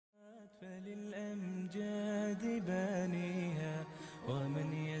للأمجاد بانيها ومن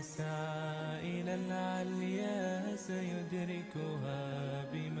يسعى إلى العليا سيدركها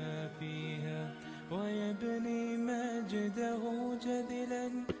بما فيها ويبني مجده جذلا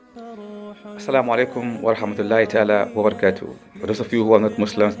فروح. Assalamu alaikum wa rahmatullahi ta'ala wa barakatuh. For those of you who are not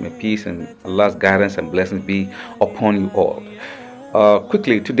Muslims, may peace and Allah's guidance and blessings be upon you all.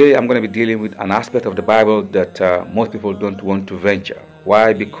 Quickly, today I'm going to be dealing with an aspect of the Bible that most people don't want to venture.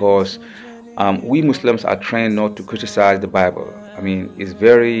 Why? Because we Muslims are trained not to criticize the Bible. I mean, it's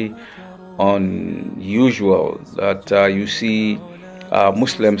very unusual that you see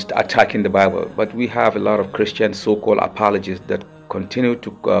Muslims attacking the Bible, but we have a lot of Christian so-called apologists that continue to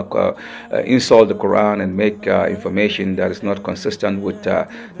insult the Quran and make information that is not consistent with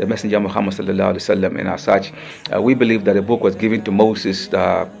the Messenger Muhammad sallallahu alaihi wasallam. And as such, we believe that a book was given to Moses,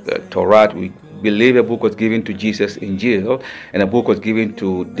 the Torah. We believe a book was given to Jesus, Injil, and a book was given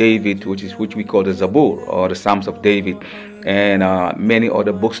to David, which we call the Zabur or the Psalms of David, and many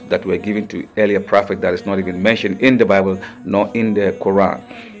other books that were given to earlier prophets that is not even mentioned in the Bible nor in the Quran.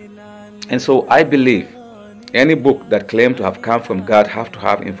 And so I believe any book that claims to have come from God have to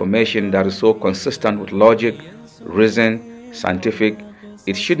have information that is so consistent with logic, reason, scientific.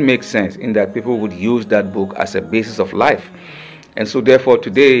 It should make sense in that people would use that book as a basis of life. And so therefore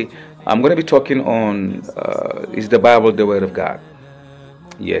today I'm going to be talking on is the Bible the Word of God?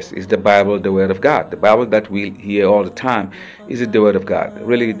 Yes, is the Bible the Word of God? The Bible that we hear all the time, is it the Word of God?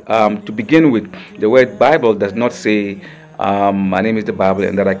 Really, to begin with, the word Bible does not say my name is the Bible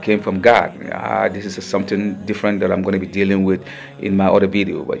and that I came from God. This is something different that I'm going to be dealing with in my other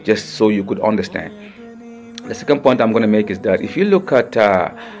video, but just so you could understand. The second point I'm going to make is that if you look at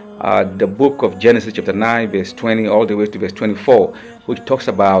the book of Genesis chapter 9 verse 20 all the way to verse 24, which talks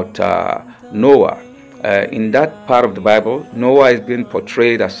about Noah, in that part of the Bible, Noah is being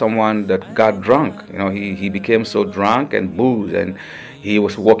portrayed as someone that got drunk. You know, he became so drunk and boozed, and he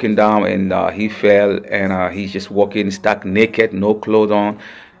was walking down and he fell, and he's just walking stark naked, no clothes on.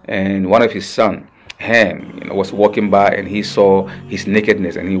 And one of his sons, Ham, was walking by and he saw his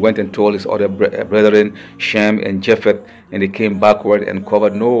nakedness, and he went and told his other brethren, Shem and Japheth, and they came backward and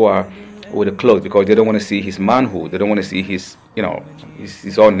covered Noah with the clothes because they don't want to see his manhood. They don't want to see his,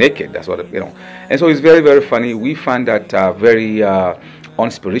 he's all naked. That's what, And so it's very, very funny. We find that very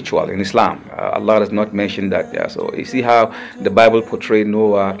unspiritual in Islam. Allah does not mention that there. So you see how the Bible portrayed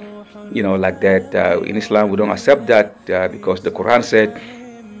Noah, like that. In Islam, we don't accept that because the Quran said,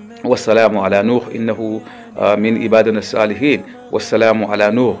 "Wassalamu ala Nuh innahu min ibadina salihin." Wassalamu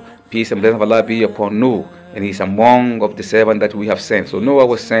ala Nuh. Peace and blessing of Allah be upon Nuh, and he's among of the servants that we have sent. So Noah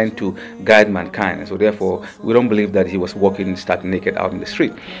was sent to guide mankind, and so therefore we don't believe that he was walking stark naked out in the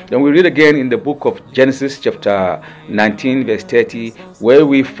street. Then we read again in the book of Genesis chapter 19 verse 30, where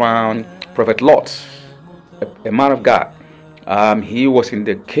we found Prophet Lot, a man of God. He was in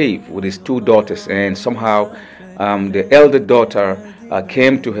the cave with his two daughters, and somehow the elder daughter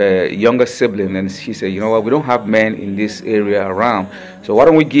came to her younger sibling, and she said, "You know what, we don't have men in this area around, so why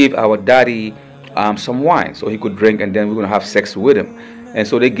don't we give our daddy some wine so he could drink, and then we're going to have sex with him." And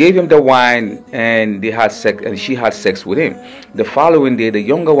so they gave him the wine, and they had sex, and she had sex with him. The following day, the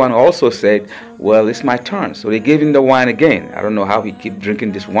younger one also said, "Well, it's my turn." So they gave him the wine again. I don't know how he kept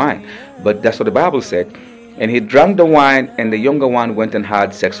drinking this wine, but that's what the Bible said. And he drank the wine, and the younger one went and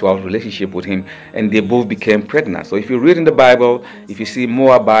had sexual relationship with him, and they both became pregnant. So if you read in the Bible, if you see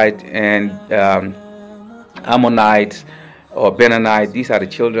Moabite and Ammonites or Benonite, these are the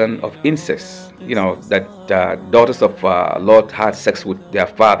children of incest. That daughters of Lot had sex with their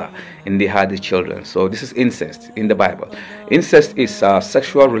father, and they had the children. So this is incest in the Bible. Incest is a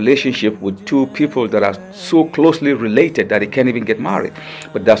sexual relationship with two people that are so closely related that they can't even get married.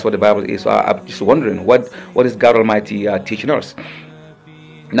 But that's what the Bible is. So I'm just wondering, what is God Almighty teaching us?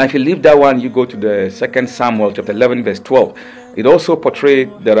 Now, if you leave that one, you go to the 2 Samuel chapter 11 verse 12. It also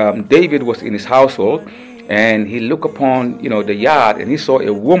portrayed that David was in his household, and he looked upon, the yard, and he saw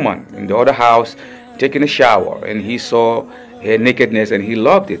a woman in the other house taking a shower, and he saw her nakedness, and he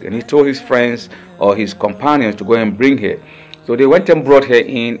loved it, and he told his friends or his companions to go and bring her. So they went and brought her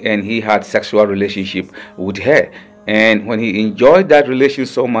in, and he had sexual relationship with her. And when he enjoyed that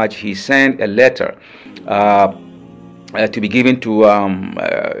relationship so much, he sent a letter to be given to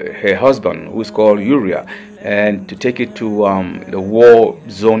her husband, who is called Uriah, and to take it to the war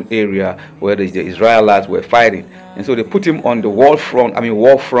zone area where the Israelites were fighting. And so they put him on the war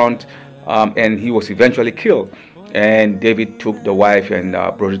front, and he was eventually killed. and David took the wife and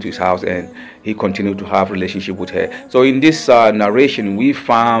brought her to his house, and he continued to have relationship with her. So in this narration, we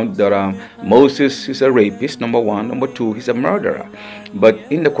found that Moses is a rapist, number one. Number two, he's a murderer. But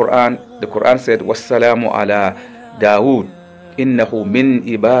in the Quran said, "Wassalamu ala Dawood, innahu min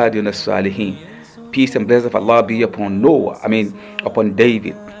ibadina salihin." Peace and blessing of Allah be upon upon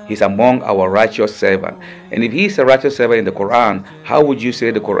David. He's among our righteous servant. And if he's a righteous servant in the Quran, how would you say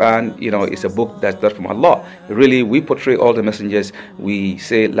the Quran, is a book that's not from Allah? Really, we portray all the messengers. We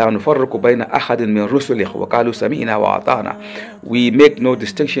say, "La nufarriqu bayna ahadin min rusulih wa qalu sami'na wa ata'na." We make no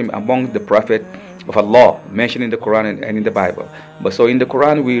distinction among the prophet of Allah mentioned in the Quran and in the Bible. But so in the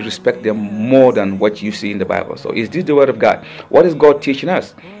Quran, we respect them more than what you see in the Bible. So is this the word of God? What is God teaching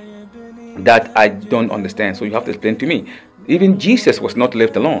us that I don't understand? So you have to explain to me. Even Jesus was not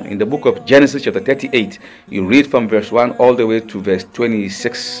left alone. In the book of Genesis chapter 38, you read from verse 1 all the way to verse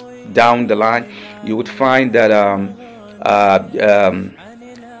 26 down the line, you would find that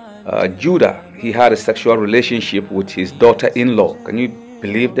Judah, he had a sexual relationship with his daughter-in-law. Can you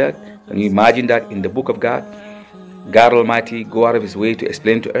believe that? Can you imagine that in the book of God? God Almighty go out of his way to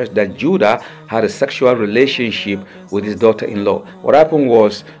explain to us that Judah had a sexual relationship with his daughter-in-law. What happened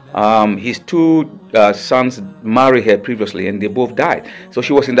was his two sons married her previously, and they both died. So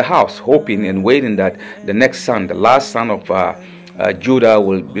she was in the house hoping and waiting that the next son, the last son of Judah,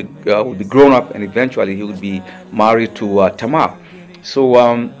 will be grown up, and eventually he would be married to Tamar. So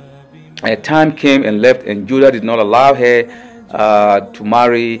a time came and left, and Judah did not allow her to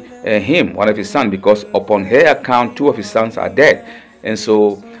marry him, one of his sons, because upon her account, two of his sons are dead. And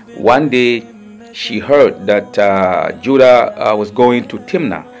so one day she heard that Judah was going to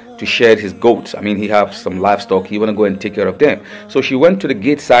Timnah to shed his goats. He have some livestock. He want to go and take care of them. So she went to the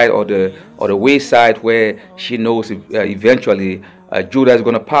gate side or the wayside where she knows eventually Judah is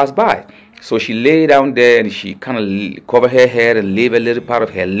going to pass by. So she lay down there and she kind of covered her head and leave a little part of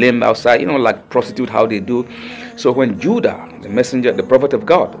her limb outside, like prostitute, how they do. So when Judah, the messenger, the prophet of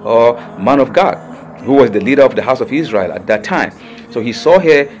God, or man of God, who was the leader of the house of Israel at that time, so he saw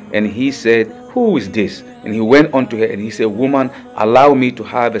her and he said, "Who is this?" And he went unto her and he said, "Woman, allow me to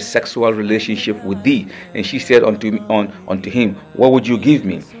have a sexual relationship with thee." And she said unto him, "What would you give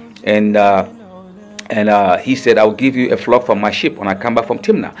me?" And he said, "I'll give you a flock from my sheep when I come back from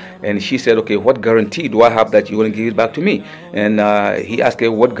Timnah." And she said, "Okay, what guarantee do I have that you're going to give it back to me?" And he asked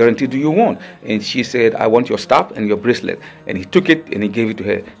her, "What guarantee do you want?" And she said, "I want your staff and your bracelet." And he took it and he gave it to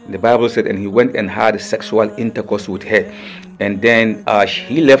her. And the Bible said, and he went and had sexual intercourse with her. And then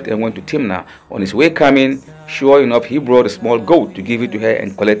he left and went to Timnah. On his way coming, sure enough, he brought a small goat to give it to her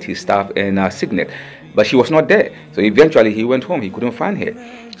and collect his staff and signet. But she was not there. So eventually he went home. He couldn't find her.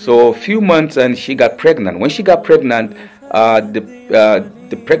 So a few months and she got pregnant. When she got pregnant,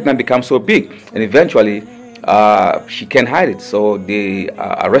 the pregnant became so big, and eventually she can't hide it. So they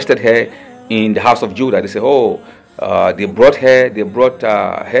arrested her in the house of Judah. They said, they brought her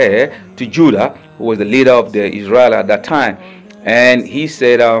to Judah, who was the leader of the Israel at that time. And he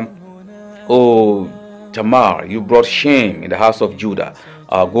said, "Oh, Tamar, you brought shame in the house of Judah.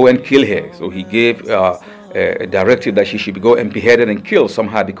 Go and kill her." So he gave a directive that she should go and beheaded and killed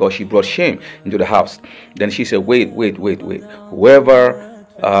somehow because she brought shame into the house. Then she said, wait. Whoever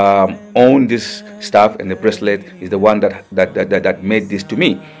owned this staff and the bracelet is the one that made this to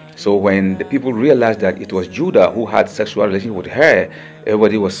me. So when the people realized that it was Judah who had sexual relations with her,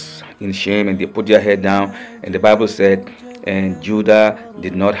 everybody was in shame and they put their head down. And the Bible said, and Judah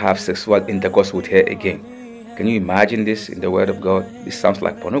did not have sexual intercourse with her again. Can you imagine this in the Word of God? This sounds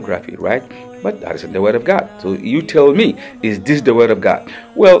like pornography, right? But that is in the Word of God. So you tell me, is this the Word of God?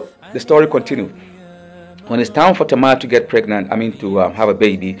 Well, the story continues. When it's time for Tamar to get pregnant, to have a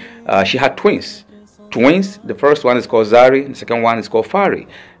baby, she had twins. The first one is called Zari, the second one is called Fari.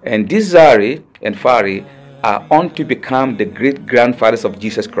 And this Zari and Fari are on to become the great-grandfathers of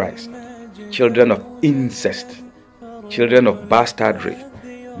Jesus Christ. Children of incest, children of bastardry.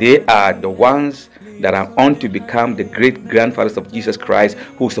 They are the ones that are on to become the great-grandfathers of Jesus Christ,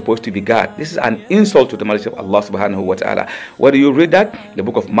 who is supposed to be God. This is an insult to the majesty of Allah subhanahu wa ta'ala. Where do you read that? The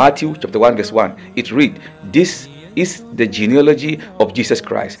book of Matthew chapter 1 verse 1. It reads, "This is the genealogy of Jesus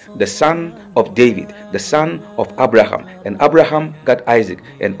Christ, the son of David, the son of Abraham. And Abraham got Isaac,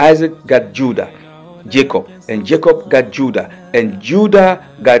 and Isaac got Jacob, and Jacob got Judah, and Judah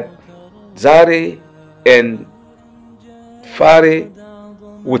got Zari and Fari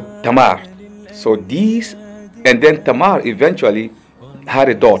with Tamar." So these, and then Tamar eventually had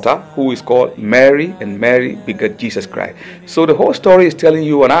a daughter who is called Mary, and Mary begot Jesus Christ. So the whole story is telling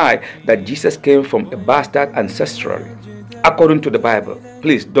you and I that Jesus came from a bastard ancestrally. according to the Bible.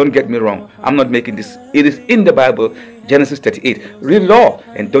 Please don't get me wrong. I'm not making this. It is in the Bible, Genesis 38. Read it all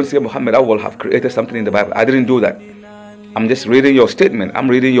and don't say Muhammad Awal have created something in the Bible. I didn't do that. I'm just reading your statement. I'm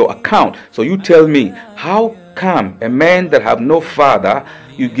reading your account. So you tell me, how come a man that have no father,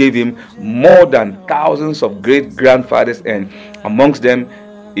 you gave him more than thousands of great grandfathers, and amongst them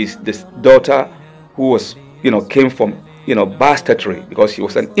is this daughter who was, came from, bastardry because she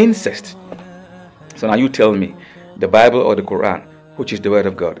was an incest. So now you tell me, the Bible or the Quran, which is the word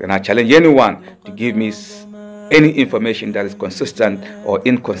of God? And I challenge anyone to give me any information that is consistent or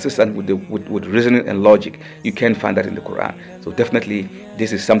inconsistent with reasoning and logic. You can't find that in the Quran. So definitely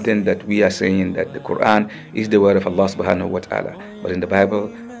this is something that we are saying, that the Quran is the word of Allah subhanahu wa ta'ala. But in the Bible,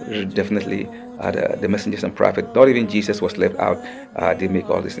 definitely the messengers and prophets, not even Jesus was left out. They make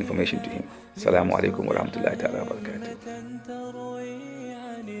all this information to him. Assalamu alaikum wa rahmatullahi ta'ala wa barakatuh.